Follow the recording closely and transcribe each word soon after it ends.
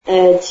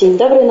Dzień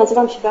dobry,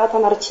 nazywam się Beata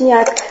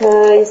Marciniak,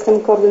 jestem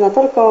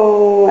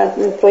koordynatorką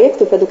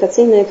projektów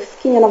edukacyjnych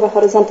w kinie Nowe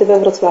Horyzonty we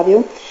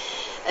Wrocławiu.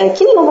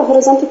 Kino Nowe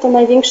Horyzonty to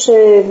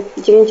największy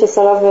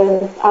 9-salowy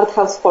art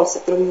house w Polsce,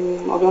 w którym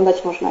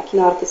oglądać można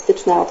kino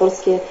artystyczne,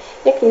 autorskie,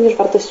 jak również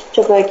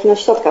wartościowe kino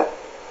środka.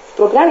 W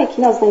programie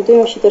kina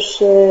znajdują się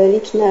też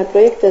liczne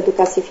projekty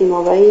edukacji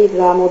filmowej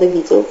dla młodych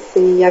widzów,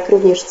 jak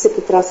również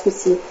cykl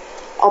transmisji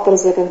oper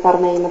z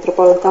legendarnej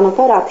Metropolitan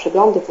Opera,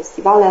 przeglądy,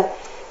 festiwale,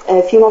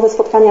 filmowe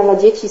spotkania dla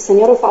dzieci i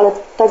seniorów, ale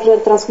także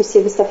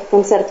transmisje wystaw i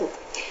koncertów.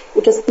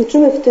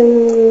 Uczestniczymy w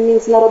tym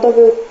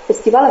międzynarodowych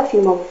festiwalach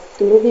filmowych, w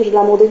tym również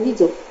dla młodych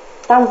widzów.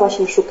 Tam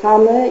właśnie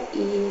szukamy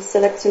i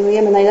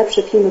selekcjonujemy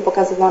najlepsze filmy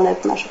pokazywane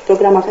w naszych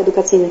programach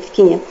edukacyjnych w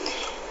kinie.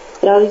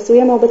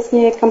 Realizujemy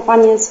obecnie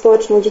kampanię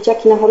społeczną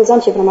Dzieciaki na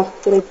Horyzoncie, w ramach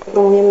której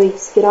promujemy i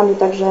wspieramy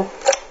także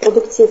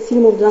produkcję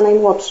filmów dla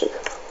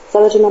najmłodszych.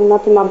 Zależy nam na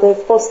tym, aby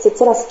w Polsce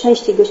coraz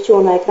częściej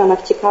gościło na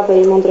ekranach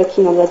ciekawe i mądre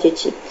kino dla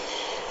dzieci.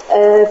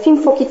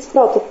 Film for Kids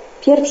Pro to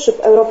pierwszy w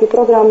Europie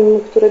program,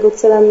 którego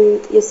celem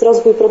jest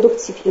rozwój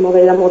produkcji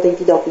filmowej dla młodej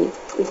widowni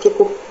w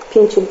wieku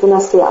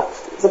 5-12 lat.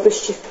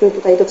 Zaprosiliśmy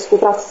tutaj do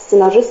współpracy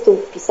scenarzystów,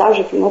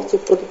 pisarzy,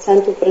 filmowców,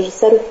 producentów,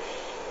 reżyserów,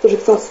 którzy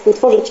chcą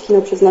współtworzyć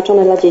kino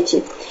przeznaczone dla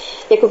dzieci.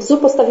 Jako wzór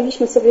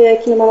postawiliśmy sobie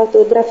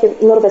kinematografię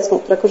norweską,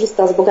 która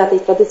korzysta z bogatej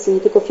tradycji nie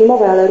tylko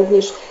filmowej, ale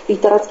również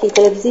literackiej i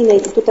telewizyjnej.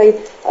 I tutaj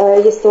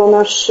jest to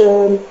nasz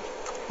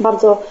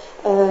bardzo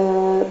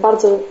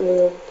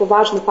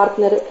poważny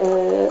partner,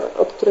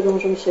 od którego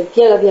możemy się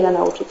wiele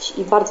nauczyć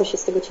i bardzo się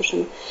z tego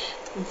cieszymy.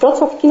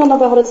 Wrocław Kino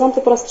Nowe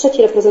Horyzonty po raz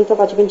trzeci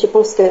reprezentować będzie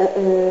Polskę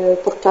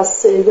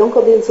podczas Young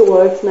Audience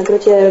Award,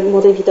 nagrodzie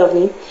Młodej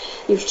Widowni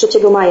już 3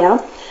 maja.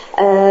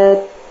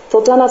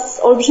 To dla nas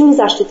olbrzymi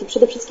zaszczyt i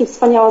przede wszystkim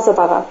wspaniała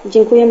zabawa.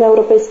 Dziękujemy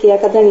Europejskiej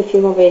Akademii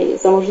Filmowej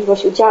za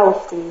możliwość udziału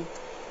w tym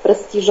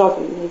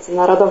prestiżowym,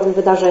 międzynarodowym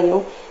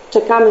wydarzeniu.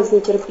 Czekamy z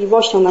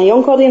niecierpliwością na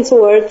Young Audience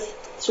Award.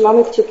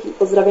 Trzymamy kciuki i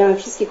pozdrawiamy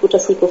wszystkich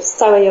uczestników z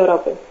całej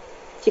Europy.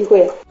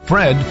 Dziękuję.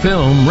 Fred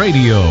Film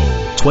Radio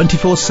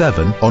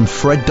 24/7 on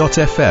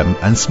Fred.fm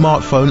and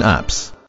smartphone apps.